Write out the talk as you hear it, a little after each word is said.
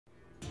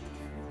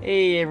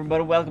Hey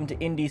everybody, welcome to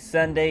Indie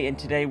Sunday, and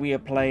today we are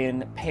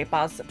playing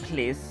Papers,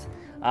 Please.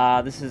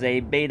 This is a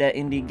beta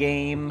indie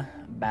game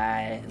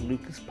by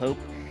Lucas Pope,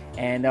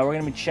 and we're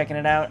going to be checking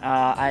it out.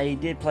 I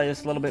did play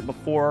this a little bit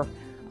before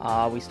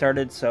we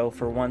started, so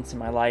for once in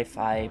my life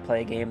I play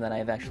a game that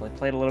I've actually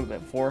played a little bit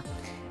before,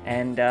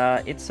 and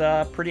it's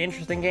a pretty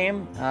interesting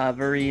game,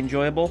 very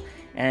enjoyable,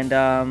 and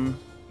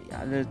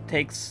it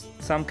takes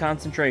some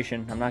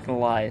concentration, I'm not going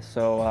to lie,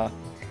 so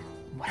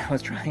when I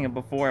was trying it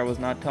before, I was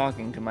not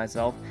talking to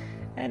myself,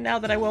 and now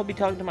that I will be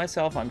talking to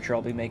myself, I'm sure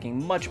I'll be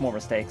making much more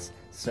mistakes,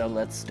 so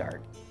let's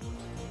start.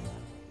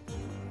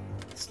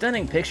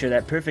 Stunning picture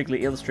that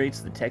perfectly illustrates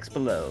the text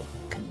below.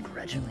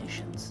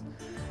 Congratulations.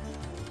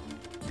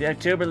 The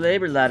October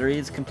Labor Lottery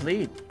is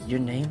complete. Your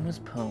name was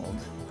pulled.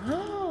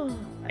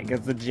 I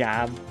got the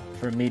job.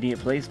 For immediate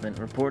placement,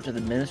 report to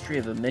the Ministry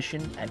of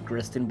Admission at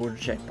Griston Border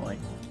Checkpoint.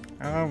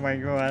 Oh my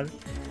god.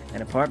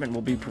 An apartment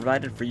will be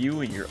provided for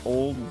you and your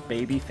old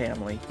baby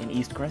family in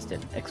East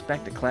Creston.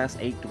 Expect a Class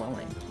 8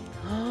 dwelling.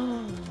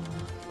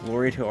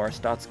 Glory to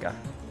Arstotzka.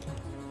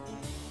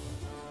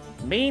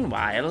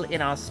 Meanwhile,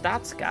 in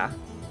Arstotzka,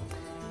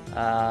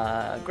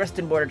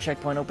 Griston Border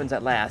Checkpoint opens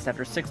at last.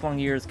 After 6 long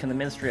years, can the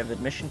Ministry of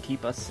Admission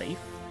keep us safe?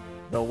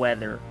 The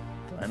weather.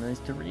 Time is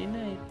to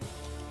reunite.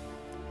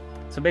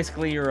 So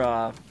basically,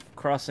 you're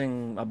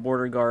crossing a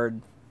border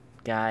guard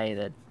guy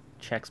that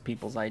checks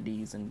people's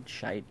IDs and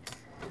shite.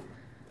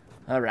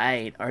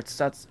 Alright,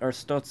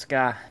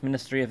 Arstotzka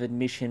Ministry of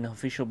Admission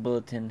Official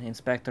Bulletin.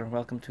 Inspector,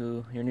 welcome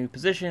to your new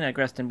position at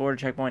Griston Border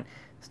Checkpoint.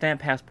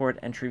 Stamp passport,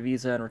 entry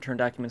visa, and return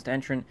documents to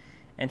entrant.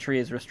 Entry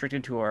is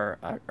restricted to our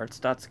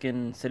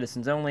Arstotzkan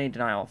citizens only.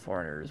 Deny all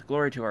foreigners.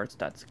 Glory to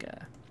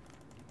Arstotzka.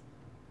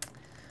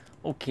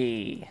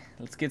 Okay,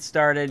 let's get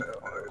started.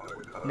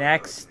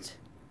 Next.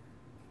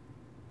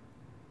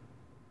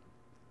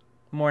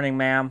 Morning,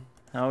 ma'am.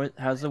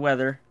 How's the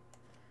weather?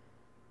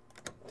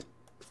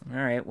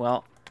 Alright,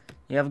 well,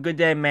 you have a good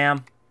day,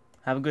 ma'am.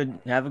 Have a good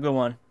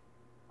one.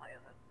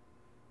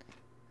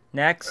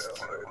 Next.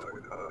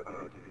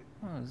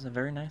 Oh, this is a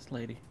very nice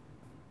lady.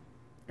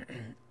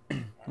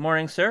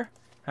 Morning, sir.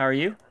 How are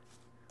you?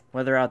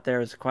 Weather out there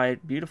is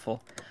quite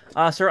beautiful.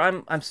 Sir,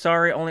 I'm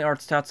sorry. Only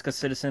Arstotzka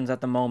citizens at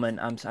the moment.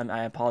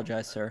 I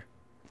apologize, sir.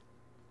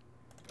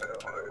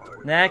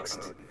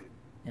 Next.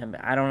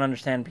 I don't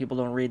understand. People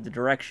don't read the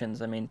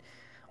directions. I mean,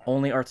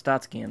 only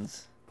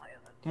Arstotzkians.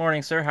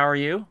 Morning, sir. How are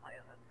you?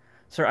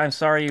 Sir, I'm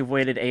sorry you've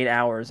waited 8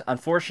 hours.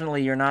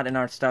 Unfortunately, you're not an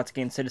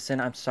Arstotzkian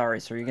citizen. I'm sorry,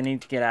 sir. You're gonna need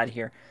to get out of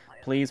here.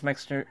 Please,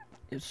 Mr.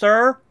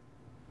 Sir?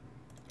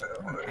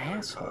 An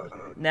asshole.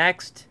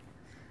 Next.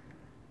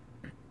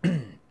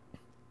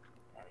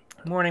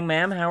 Morning,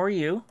 ma'am. How are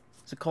you?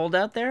 Is it cold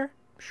out there?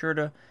 Be sure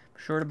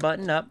to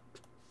button up.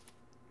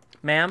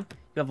 Ma'am,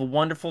 you have a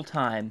wonderful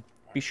time.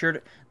 Be sure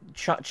to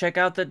check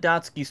out the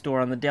Dotsky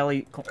store on the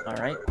deli. All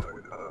right.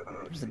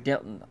 There's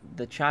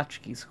the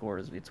Tchotchke store.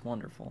 It's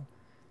wonderful.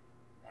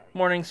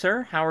 Morning,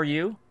 sir. How are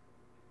you?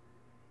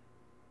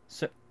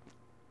 Sir.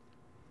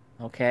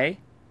 Okay.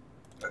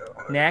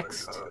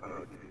 Next.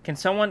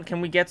 Can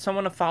we get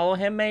someone to follow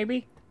him,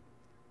 maybe?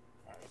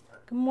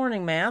 Good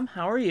morning, ma'am.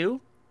 How are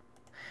you?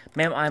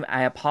 Ma'am,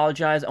 I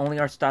apologize. Only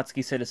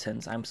Arstotzky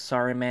citizens. I'm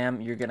sorry,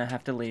 ma'am. You're gonna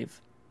have to leave.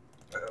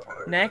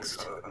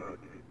 Next.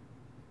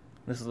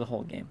 This is the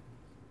whole game.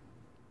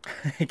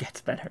 It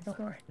gets better, don't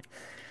worry.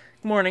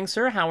 Good morning,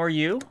 sir. How are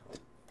you?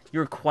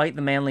 You're quite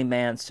the manly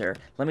man, sir.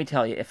 Let me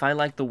tell you, if I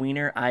liked the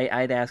wiener,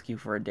 I'd ask you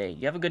for a date.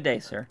 You have a good day,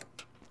 sir.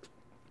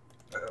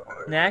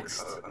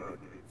 Next.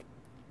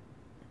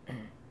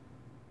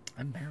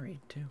 I'm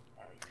married, too.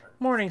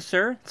 Morning,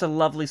 sir. It's a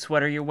lovely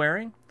sweater you're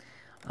wearing.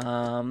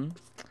 You're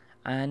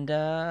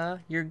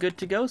good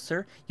to go,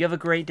 sir. You have a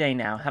great day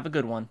now. Have a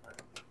good one.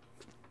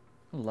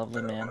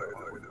 Lovely man.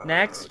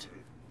 Next.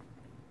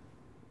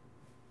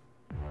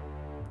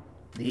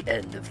 The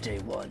end of day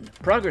 1.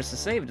 Progress is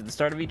saved at the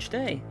start of each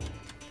day.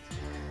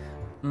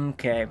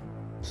 Okay,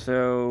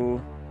 so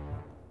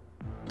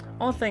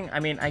only thing, I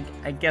mean,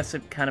 I guess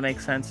it kind of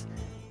makes sense,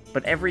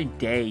 but every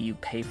day you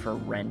pay for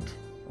rent,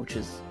 which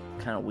is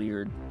kind of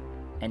weird,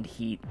 and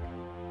heat.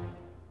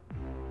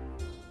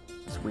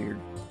 It's weird.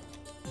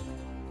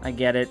 I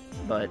get it,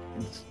 but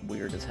it's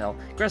weird as hell.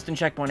 Griston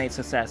Checkpoint 8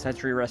 success.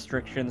 Entry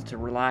restrictions to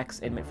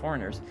relax, admit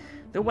foreigners.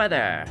 The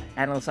weather.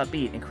 Analysts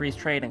upbeat. Increased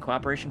trade and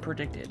cooperation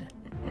predicted.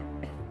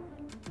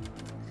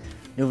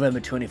 November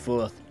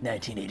 24th,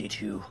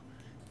 1982.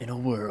 In a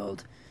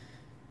world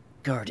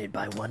guarded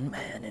by one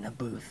man in a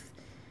booth.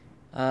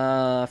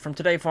 From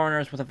today,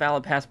 foreigners with a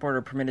valid passport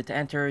are permitted to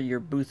enter. Your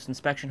booth's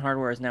inspection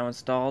hardware is now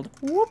installed.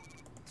 Whoop.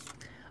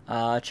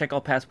 Check all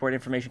passport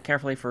information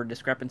carefully for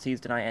discrepancies.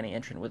 Deny any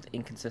entrant with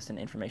inconsistent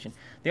information.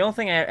 The only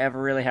thing I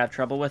ever really have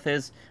trouble with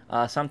is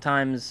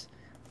sometimes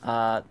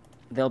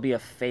there'll be a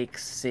fake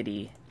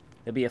city.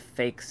 There'll be a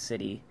fake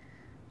city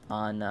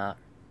on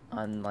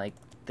like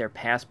their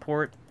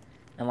passport,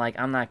 and like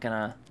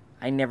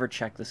I never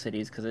check the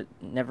cities because it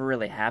never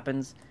really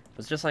happens.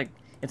 It's just like,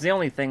 it's the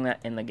only thing that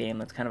in the game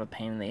that's kind of a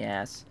pain in the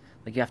ass.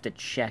 Like, you have to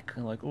check,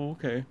 like, oh,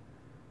 okay.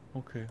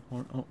 Okay.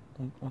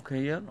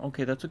 Okay, yeah.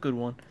 Okay, that's a good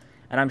one.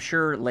 And I'm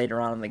sure later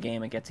on in the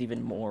game it gets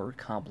even more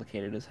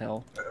complicated as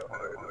hell.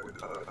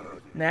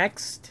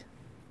 Next.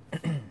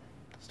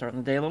 Starting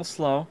the day a little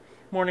slow.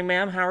 Morning,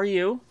 ma'am. How are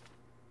you?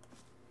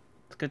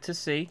 It's good to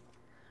see.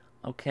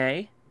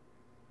 Okay.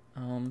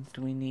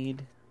 Do we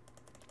need...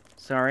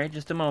 Sorry,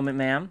 just a moment,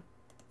 ma'am.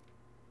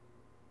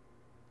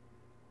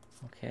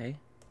 Okay.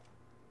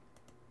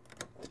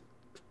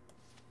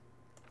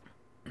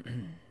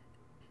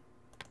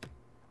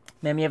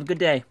 Ma'am, you have a good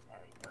day.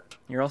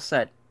 You're all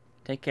set.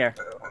 Take care.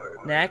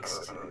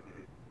 Next.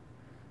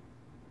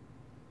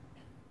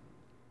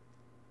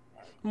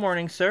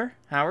 Morning, sir.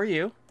 How are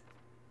you?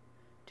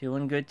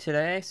 Doing good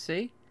today, I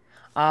see.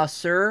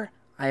 Sir,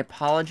 I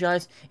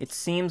apologize. It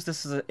seems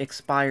this is an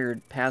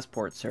expired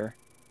passport, sir.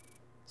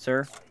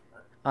 Sir,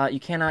 you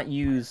cannot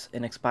use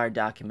an expired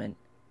document.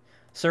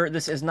 Sir,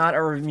 this is not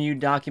a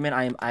reviewed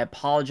document. I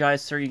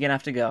apologize, sir. You're gonna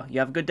have to go. You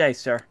have a good day,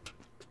 sir.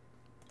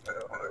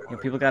 You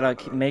know, people gotta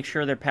make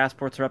sure their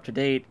passports are up to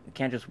date. You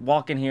can't just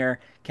walk in here.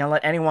 Can't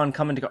let anyone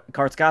come into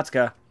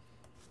Kartskatska.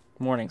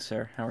 Morning,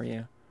 sir. How are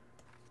you?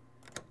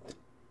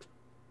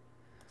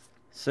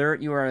 Sir,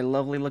 you are a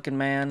lovely looking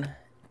man.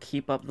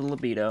 Keep up the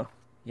libido.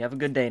 You have a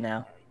good day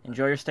now.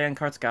 Enjoy your stay in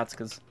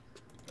Kartskatskas.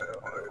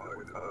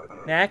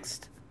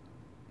 Next.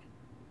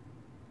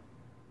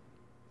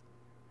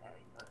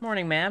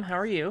 Morning, ma'am. How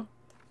are you?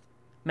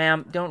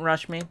 Ma'am, don't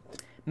rush me.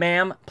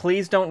 Ma'am,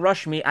 please don't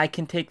rush me. I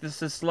can take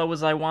this as slow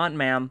as I want,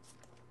 ma'am.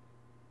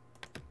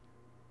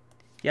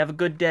 You have a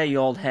good day, you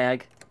old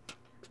hag.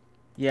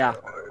 Yeah.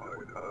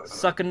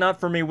 Suck a nut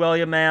for me, will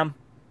you, ma'am?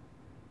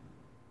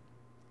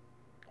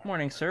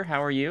 Morning, sir.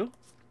 How are you?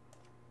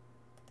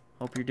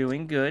 Hope you're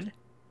doing good.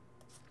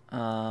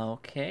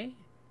 Okay.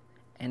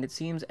 And it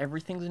seems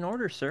everything's in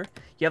order, sir.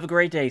 You have a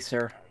great day,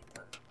 sir.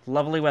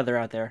 Lovely weather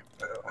out there.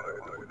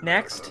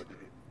 Next.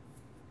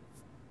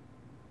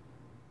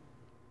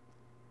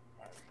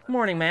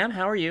 Morning, ma'am.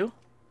 How are you?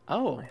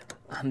 Oh.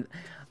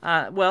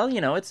 Well, you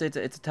know, it's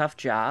a tough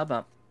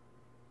job.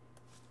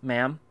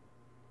 Ma'am.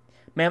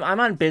 Ma'am, I'm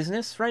on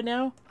business right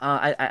now.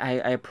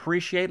 I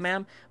appreciate,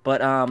 ma'am,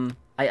 but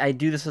I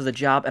do this as a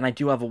job, and I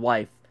do have a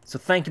wife. So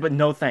thank you, but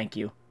no thank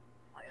you.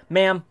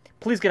 Ma'am,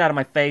 please get out of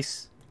my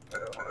face.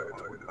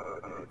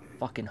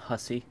 Fucking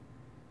hussy.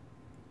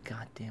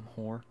 Goddamn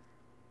whore.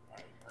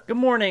 Good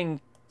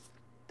morning,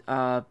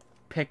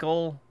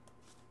 pickle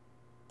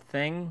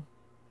thing.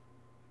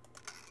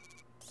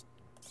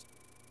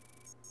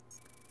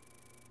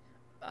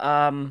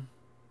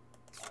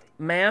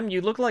 Ma'am,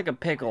 you look like a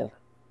pickle.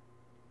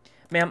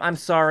 Ma'am, I'm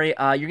sorry.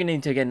 You're gonna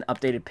need to get an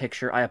updated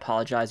picture. I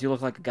apologize. You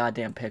look like a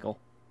goddamn pickle.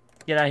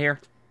 Get out of here.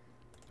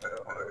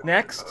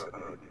 Next.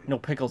 No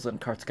pickles in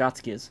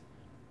Kartskatskis.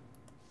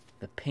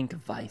 The pink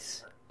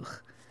vice.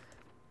 Ugh.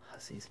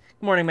 Hussies.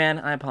 Good morning, man.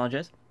 I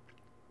apologize.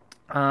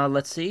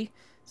 Let's see.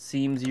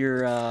 Seems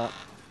you're,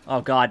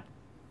 Oh, God.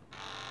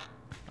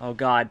 Oh,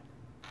 God.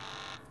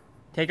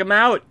 Take him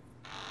out!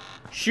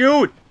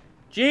 Shoot!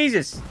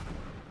 Jesus!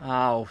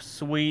 Oh,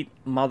 sweet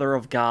mother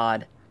of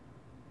God.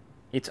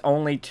 It's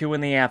only 2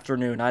 in the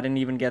afternoon. I didn't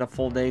even get a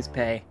full day's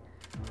pay.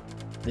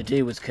 The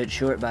day was cut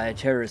short by a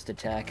terrorist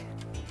attack.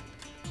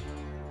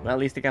 Well, at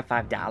least I got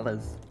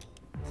 $5.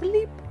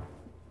 Sleep.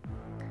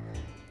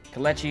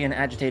 Kalechi and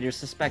agitators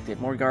suspected.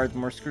 More guards,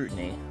 more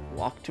scrutiny.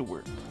 Walk to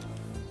work.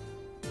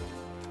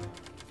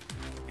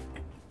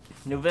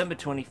 November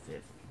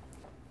 25th.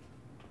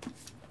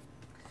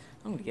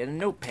 I'm gonna get a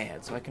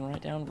notepad so I can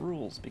write down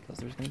rules because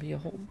there's gonna be a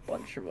whole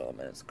bunch of them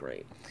and it's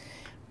great.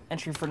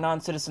 Entry for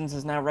non-citizens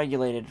is now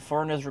regulated.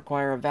 Foreigners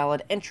require a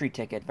valid entry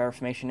ticket,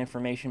 verification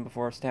information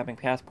before stamping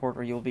passport,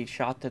 or you'll be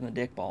shot in the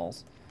dick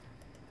balls.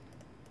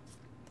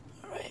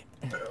 Alright.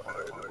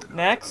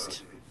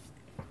 Next.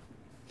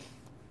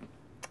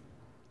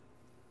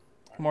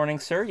 Morning,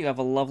 sir. You have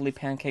a lovely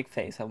pancake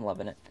face. I'm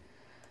loving it.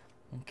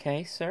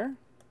 Okay, sir.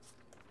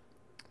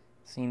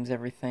 Seems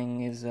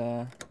everything is,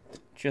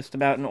 just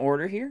about in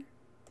order here.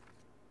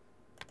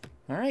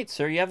 Alright,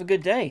 sir. You have a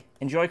good day.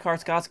 Enjoy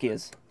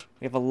Kartskatskias.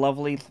 We have a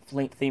lovely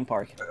theme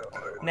park.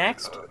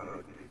 Next.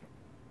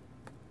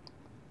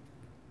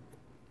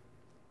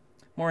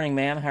 Morning,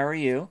 ma'am. How are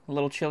you? A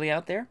little chilly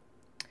out there?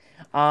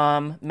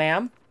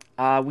 Ma'am,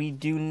 we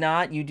do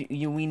not...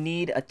 we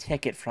need a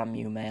ticket from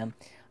you, ma'am.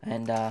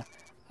 And,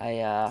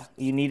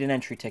 you need an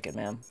entry ticket,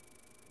 ma'am.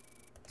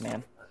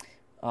 Ma'am.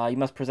 You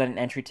must present an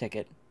entry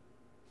ticket.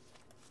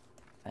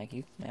 Thank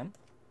you, ma'am.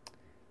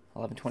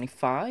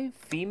 11:25,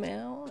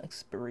 female,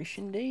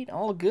 expiration date,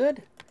 all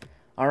good.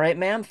 Alright,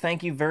 ma'am,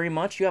 thank you very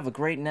much. You have a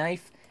great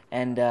knife,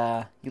 and,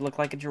 you look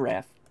like a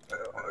giraffe.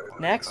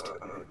 Next.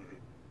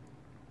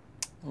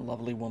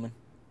 Lovely woman.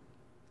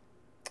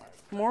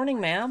 Morning,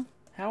 ma'am.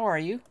 How are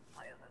you?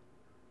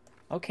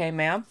 Okay,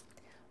 ma'am.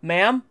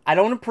 Ma'am, I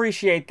don't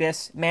appreciate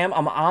this. Ma'am,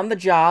 I'm on the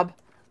job.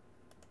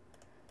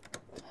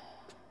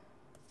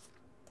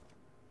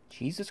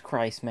 Jesus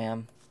Christ,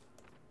 ma'am.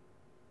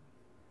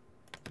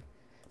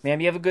 Ma'am,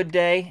 you have a good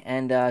day,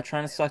 and,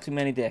 trying to suck too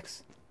many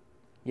dicks.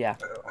 Yeah.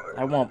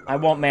 I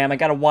won't, ma'am. I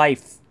got a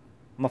wife.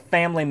 I'm a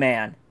family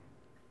man.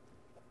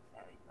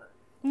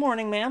 Good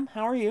morning, ma'am.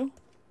 How are you?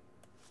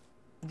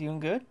 Doing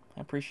good.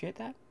 I appreciate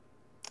that.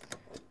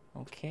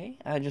 Okay,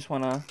 I just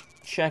want to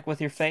check with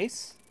your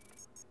face.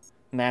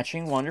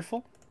 Matching,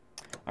 wonderful.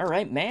 All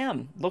right,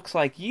 ma'am. Looks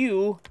like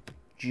you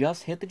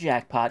just hit the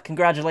jackpot.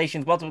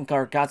 Congratulations. Welcome to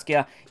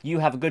Karkatskia. You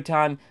have a good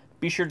time.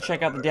 Be sure to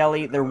check out the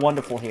deli. They're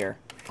wonderful here.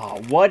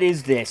 Oh, what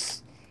is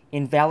this?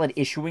 Invalid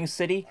issuing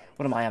city?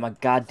 What am I? I'm a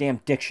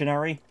goddamn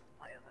dictionary?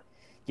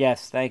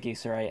 Yes, thank you,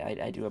 sir.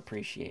 I do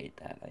appreciate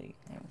that.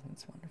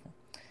 That's wonderful.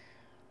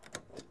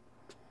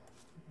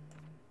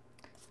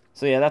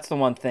 So yeah, that's the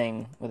one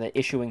thing with the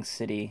issuing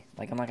city.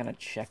 Like, I'm not going to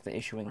check the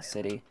issuing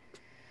city.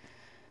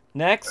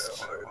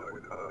 Next.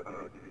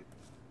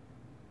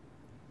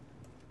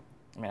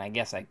 I mean, I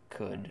guess I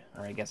could.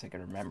 Or I guess I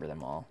could remember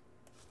them all.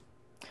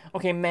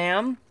 Okay,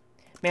 ma'am.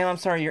 Ma'am, I'm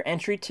sorry. Your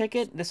entry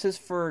ticket? This is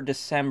for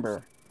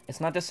December.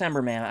 It's not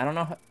December, ma'am. I don't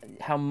know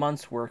how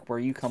months work where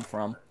you come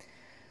from.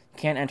 You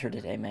can't enter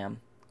today,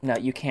 ma'am. No,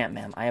 you can't,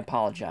 ma'am. I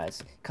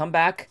apologize. Come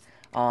back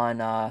on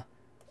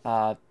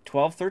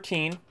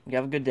 12/13. You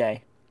have a good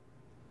day.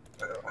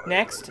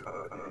 Next.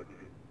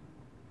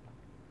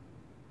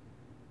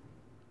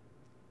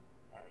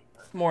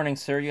 Morning,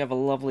 sir. You have a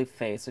lovely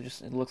face.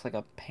 It looks like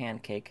a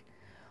pancake.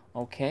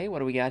 Okay, what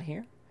do we got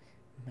here?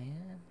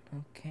 Man,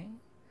 okay.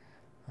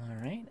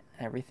 Alright,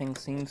 everything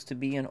seems to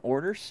be in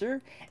order,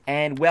 sir.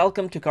 And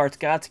welcome to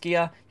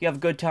Karkatskia. You have a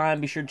good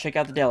time. Be sure to check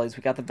out the delis.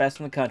 We got the best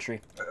in the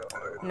country.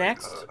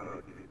 Next.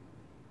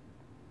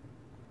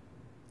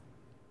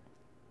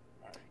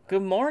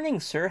 Good morning,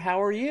 sir.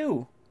 How are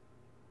you?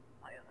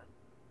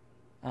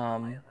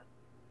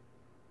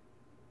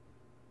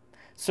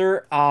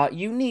 Sir,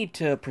 you need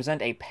to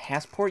present a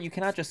passport. You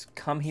cannot just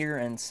come here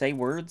and say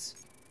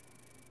words.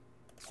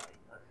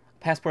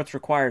 Passport's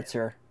required,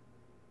 sir.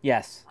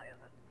 Yes.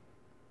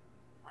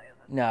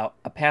 No,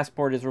 a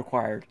passport is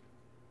required.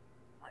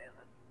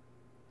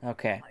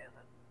 Okay.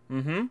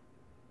 Mm-hmm.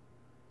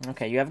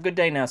 Okay, you have a good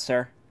day now,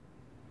 sir.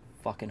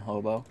 Fucking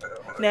hobo.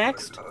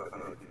 Next.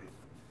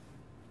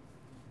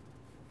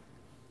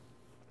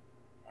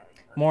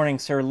 Morning,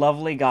 sir.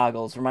 Lovely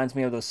goggles. Reminds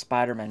me of those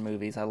Spider-Man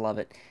movies. I love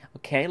it.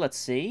 Okay, let's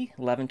see.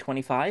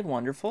 11:25.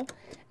 Wonderful.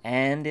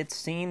 And it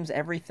seems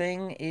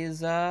everything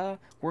is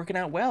working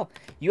out well.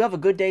 You have a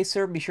good day,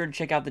 sir. Be sure to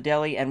check out the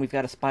deli, and we've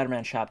got a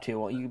Spider-Man shop,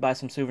 too. You can buy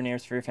some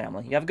souvenirs for your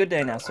family. You have a good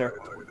day now, sir.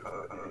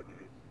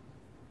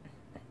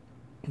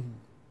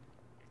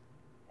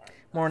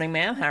 Morning,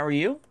 ma'am. How are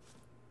you?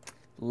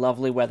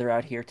 Lovely weather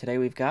out here today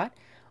we've got.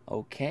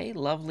 Okay,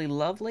 lovely,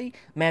 lovely.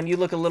 Ma'am, you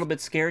look a little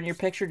bit scared in your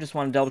picture. Just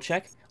want to double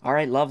check. All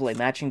right, lovely.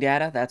 Matching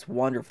data. That's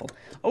wonderful.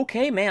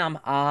 Okay, ma'am.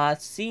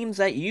 Seems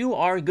that you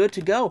are good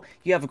to go.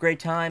 You have a great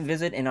time.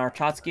 Visit in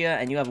Artotskia,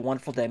 and you have a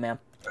wonderful day, ma'am.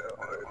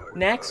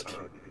 Next.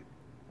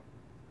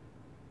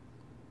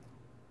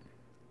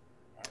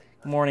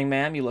 Morning,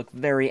 ma'am. You look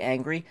very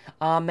angry.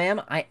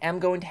 Ma'am, I am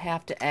going to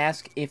have to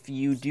ask if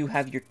you do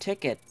have your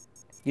ticket.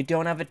 You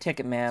don't have a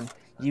ticket, ma'am.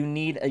 You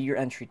need your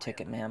entry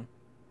ticket, ma'am.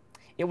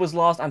 It was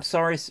lost. I'm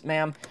sorry,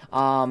 ma'am.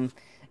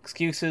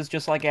 Excuses,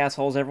 just like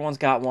assholes. Everyone's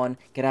got one.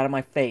 Get out of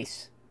my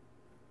face.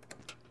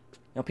 You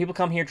know, people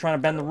come here trying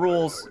to bend the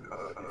rules.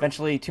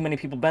 Eventually, too many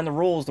people bend the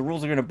rules are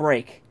going to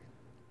break.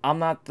 I'm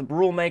not the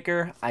rule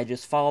maker. I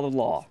just follow the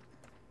law.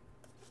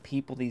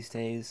 People these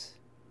days.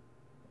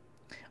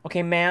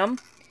 Okay, ma'am.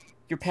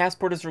 Your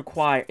passport is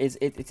required. It's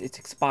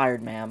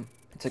expired, ma'am.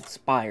 It's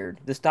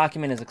expired. This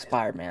document is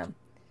expired, ma'am.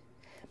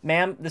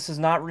 Ma'am, this is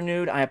not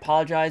renewed. I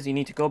apologize. You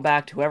need to go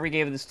back to whoever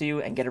gave this to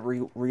you and get it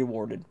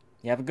rewarded.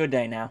 You have a good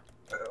day now.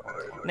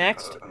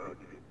 Next.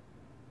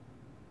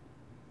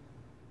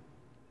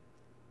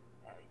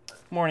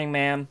 Morning,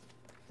 ma'am.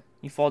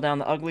 You fall down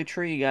the ugly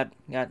tree. You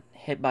got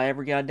hit by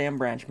every goddamn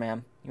branch,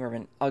 ma'am. You are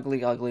an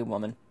ugly, ugly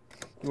woman.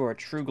 You are a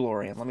true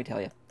glory, let me tell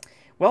you.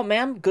 Well,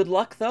 ma'am, good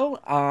luck, though.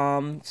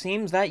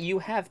 Seems that you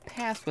have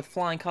passed with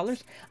flying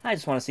colors. I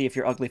just want to see if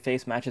your ugly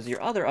face matches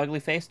your other ugly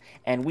face,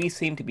 and we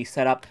seem to be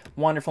set up.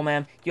 Wonderful,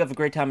 ma'am. You have a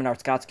great time in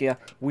Artotskia.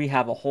 We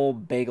have a whole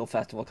bagel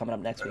festival coming up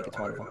next week. It's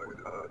wonderful.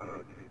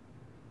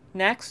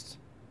 Next.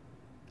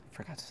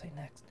 Forgot to say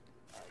next.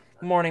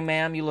 Morning,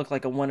 ma'am. You look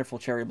like a wonderful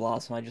cherry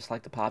blossom. I just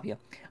like to pop you.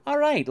 All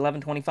right,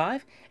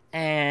 11:25.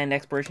 And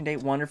expiration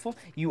date, wonderful.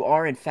 You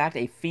are, in fact,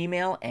 a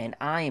female, and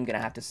I am going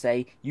to have to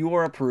say you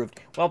are approved.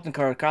 Welcome to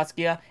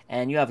Karkatskia,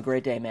 and you have a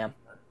great day, ma'am.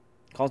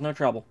 Cause no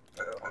trouble.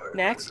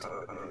 Next.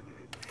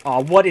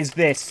 Oh, what is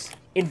this?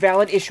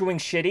 Invalid issuing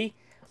shitty?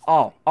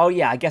 Oh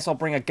yeah, I guess I'll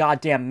bring a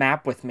goddamn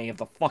map with me of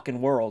the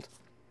fucking world.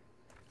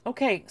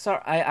 Okay,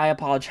 sorry, I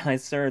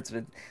apologize, sir. It's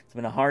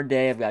been a hard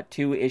day. I've got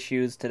 2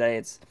 issues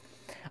today.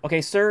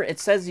 Okay, sir,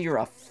 it says you're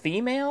a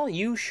female?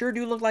 You sure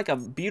do look like a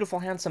beautiful,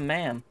 handsome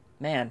man.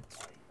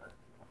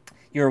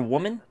 You're a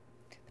woman?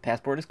 The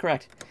passport is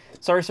correct.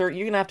 Sorry, sir,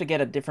 you're going to have to get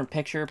a different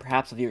picture,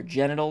 perhaps of your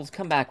genitals.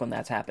 Come back when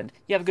that's happened.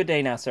 You have a good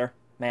day now, sir.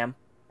 Ma'am.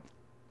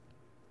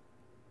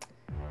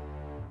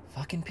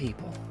 Fucking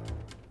people.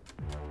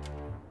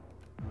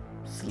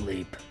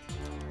 Sleep.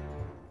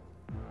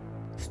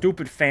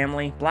 Stupid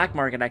family. Black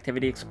market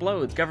activity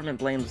explodes. Government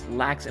blames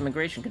lax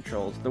immigration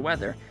controls. The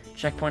weather.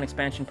 Checkpoint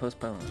expansion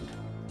postponed.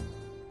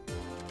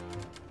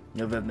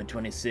 November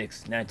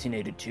 26,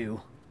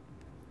 1982.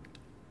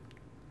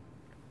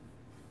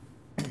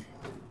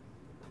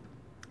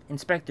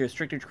 Inspector,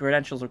 stricter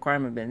credentials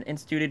requirement been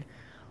instituted.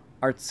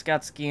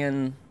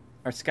 Artskotskian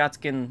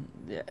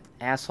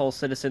asshole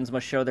citizens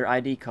must show their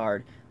ID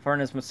card.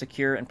 Foreigners must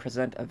secure and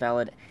present a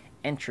valid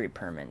entry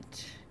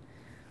permit.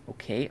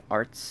 Okay,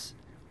 arts,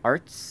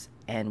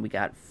 and we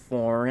got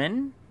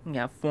foreign. We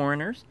got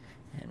foreigners,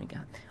 and we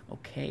got,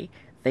 okay,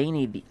 they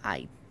need the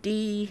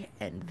ID,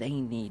 and they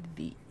need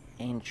the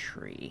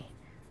entry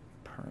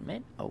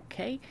permit.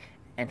 Okay,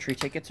 entry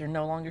tickets are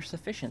no longer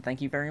sufficient.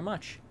 Thank you very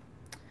much.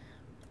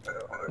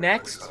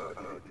 Next.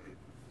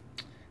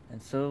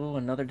 And so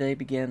another day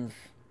begins.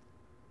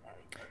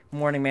 Good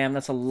morning, ma'am.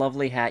 That's a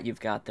lovely hat you've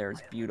got there.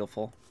 It's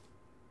beautiful.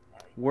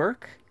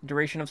 Work?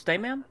 Duration of stay,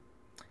 ma'am?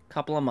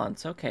 Couple of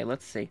months. Okay,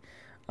 let's see.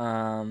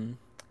 Ma'am,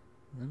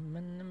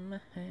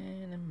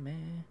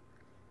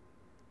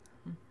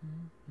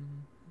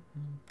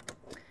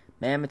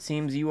 it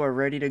seems you are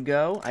ready to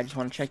go. I just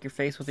want to check your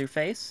face with your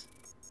face.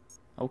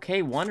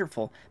 Okay,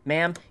 wonderful.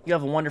 Ma'am, you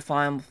have a wonderful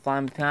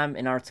time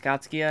in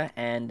Artskotskia,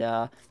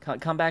 and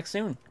come back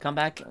soon. Come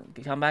back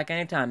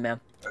anytime,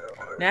 ma'am.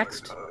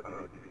 Next.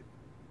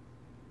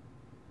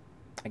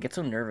 I get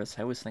so nervous.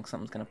 I always think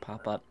something's going to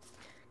pop up.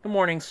 Good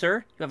morning,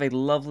 sir. You have a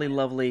lovely,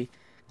 lovely,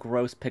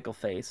 gross pickle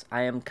face.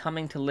 I am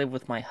coming to live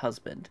with my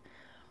husband.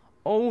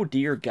 Oh,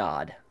 dear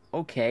God.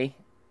 Okay.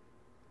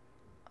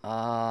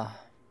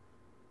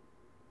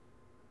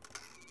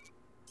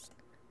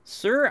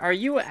 Sir, are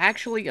you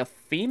actually a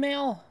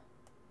female?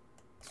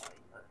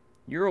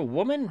 You're a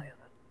woman?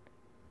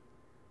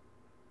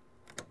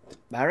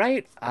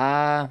 Alright,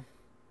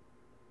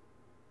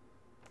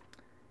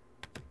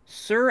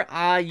 sir,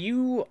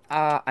 I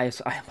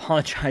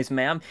apologize,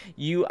 ma'am.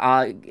 You,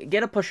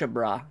 get a push-up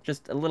bra.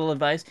 Just a little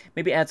advice.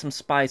 Maybe add some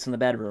spice in the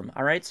bedroom.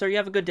 Alright, sir, you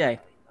have a good day.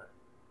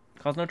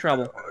 Cause no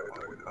trouble.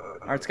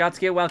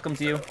 Artskotskia welcomes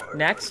you.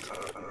 Next.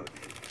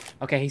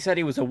 Okay, he said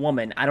he was a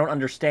woman. I don't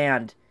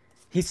understand.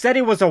 He said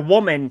he was a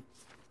woman.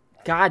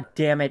 God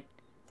damn it.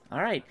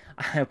 Alright.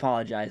 I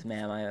apologize,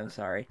 ma'am. I am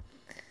sorry.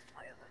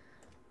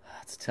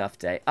 It's a tough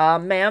day.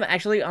 Ma'am,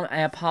 actually,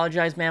 I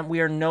apologize, ma'am.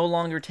 We are no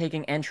longer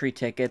taking entry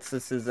tickets.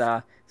 This is,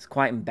 it's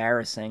quite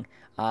embarrassing.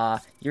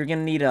 You're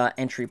gonna need a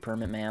entry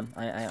permit, ma'am.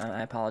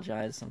 I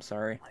apologize. I'm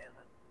sorry.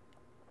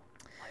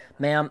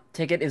 Ma'am,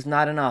 ticket is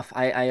not enough.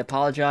 I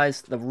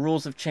apologize. The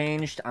rules have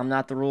changed. I'm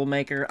not the rule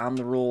maker. I'm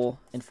the rule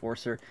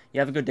enforcer. You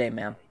have a good day,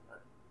 ma'am.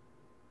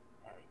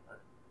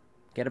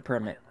 Get a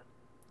permit.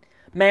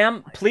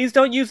 Ma'am, please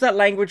don't use that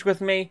language with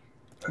me.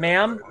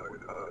 Ma'am,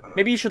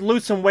 maybe you should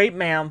lose some weight,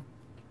 ma'am.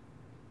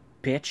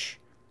 Bitch.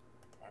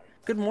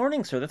 Good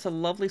morning, sir. That's a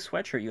lovely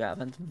sweatshirt you have.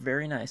 That's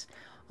very nice.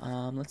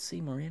 Let's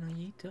see. Moreno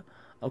Yito.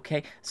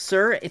 Okay.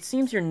 Sir, it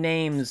seems your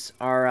names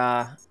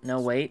are,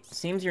 no, wait. It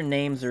seems your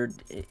names are...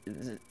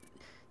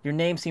 Your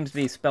name seems to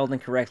be spelled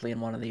incorrectly in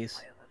one of these.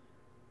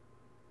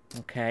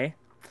 Okay.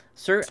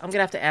 Sir, I'm going to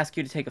have to ask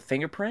you to take a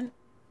fingerprint.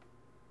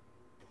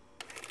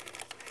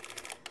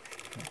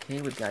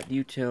 Okay, we've got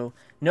Yuto.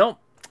 Nope.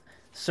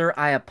 Sir,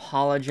 I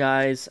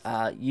apologize.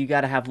 You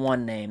gotta have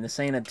one name. This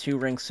ain't a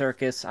two-ring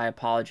circus. I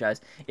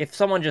apologize. If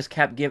someone just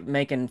kept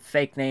making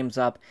fake names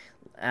up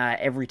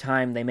every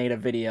time they made a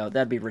video,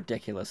 that'd be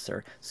ridiculous,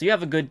 sir. So you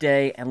have a good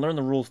day, and learn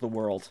the rules of the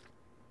world.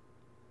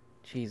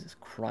 Jesus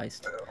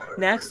Christ.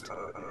 Next.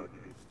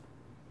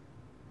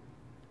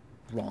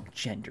 Wrong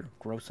gender.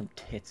 Grow some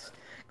tits.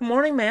 Good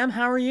morning, ma'am.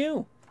 How are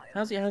you?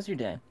 How's your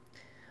day?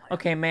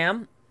 Okay,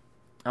 ma'am.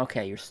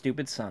 Okay, your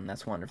stupid son.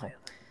 That's wonderful.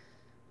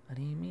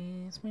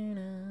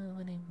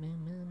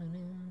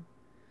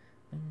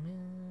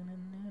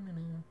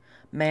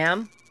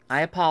 Ma'am,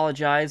 I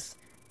apologize.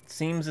 It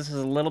seems this is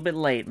a little bit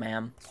late,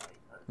 ma'am.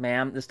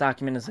 Ma'am, this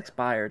document is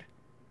expired.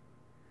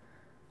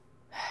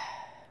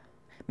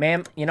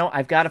 Ma'am, you know,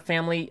 I've got a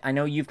family. I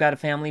know you've got a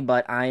family,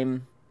 but I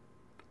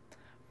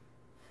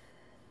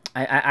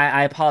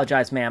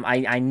apologize, ma'am.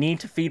 I need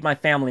to feed my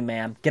family,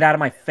 ma'am. Get out of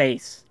my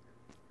face.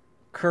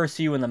 Curse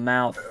you in the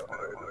mouth.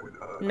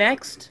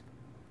 Next.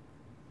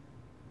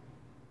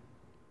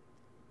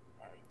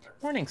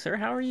 Morning, sir.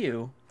 How are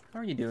you? How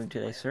are you doing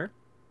today, sir?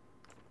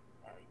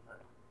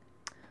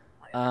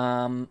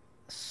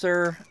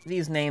 Sir,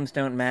 these names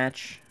don't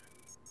match.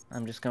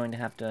 I'm just going to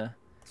have to...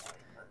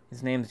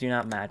 These names do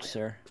not match,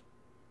 sir.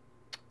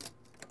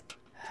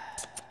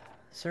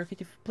 Sir, could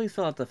you please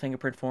fill out the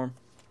fingerprint form?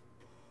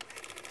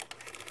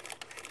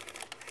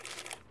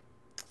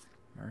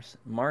 Is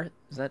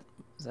that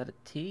a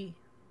T?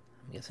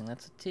 I'm guessing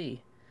that's a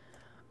T.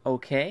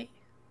 Okay.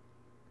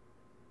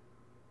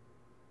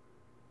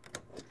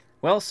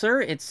 Well,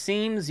 sir, it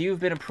seems you've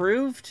been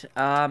approved.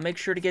 Make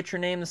sure to get your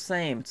name the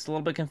same. It's a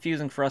little bit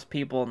confusing for us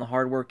people in the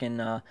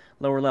hard-working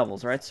lower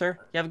levels, right, sir?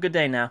 You have a good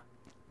day now.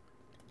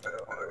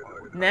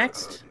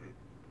 Next.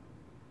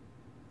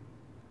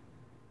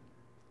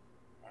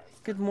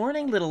 Good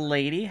morning, little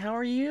lady. How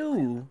are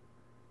you?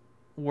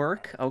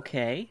 Work,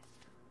 okay.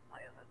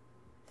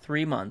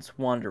 3 months,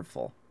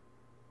 wonderful.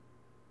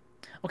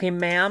 Okay,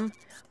 ma'am.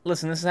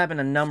 Listen, this has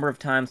happened a number of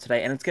times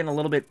today, and it's getting a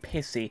little bit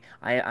pissy.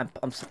 I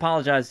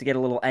apologize to get a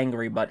little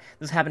angry, but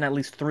this happened at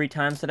least 3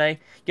 times today.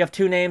 You have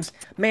 2 names.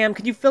 Ma'am,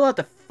 could you fill out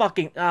the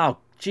fucking... Oh,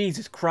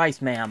 Jesus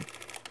Christ, ma'am.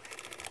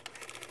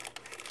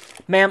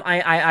 Ma'am,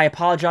 I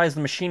apologize.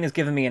 The machine has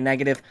given me a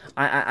negative.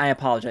 I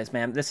apologize,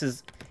 ma'am. This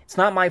is... It's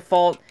not my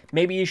fault.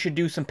 Maybe you should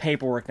do some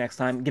paperwork next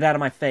time. Get out of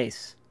my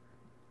face.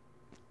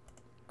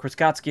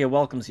 Kriskotskia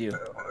welcomes you.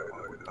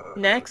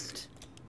 Next.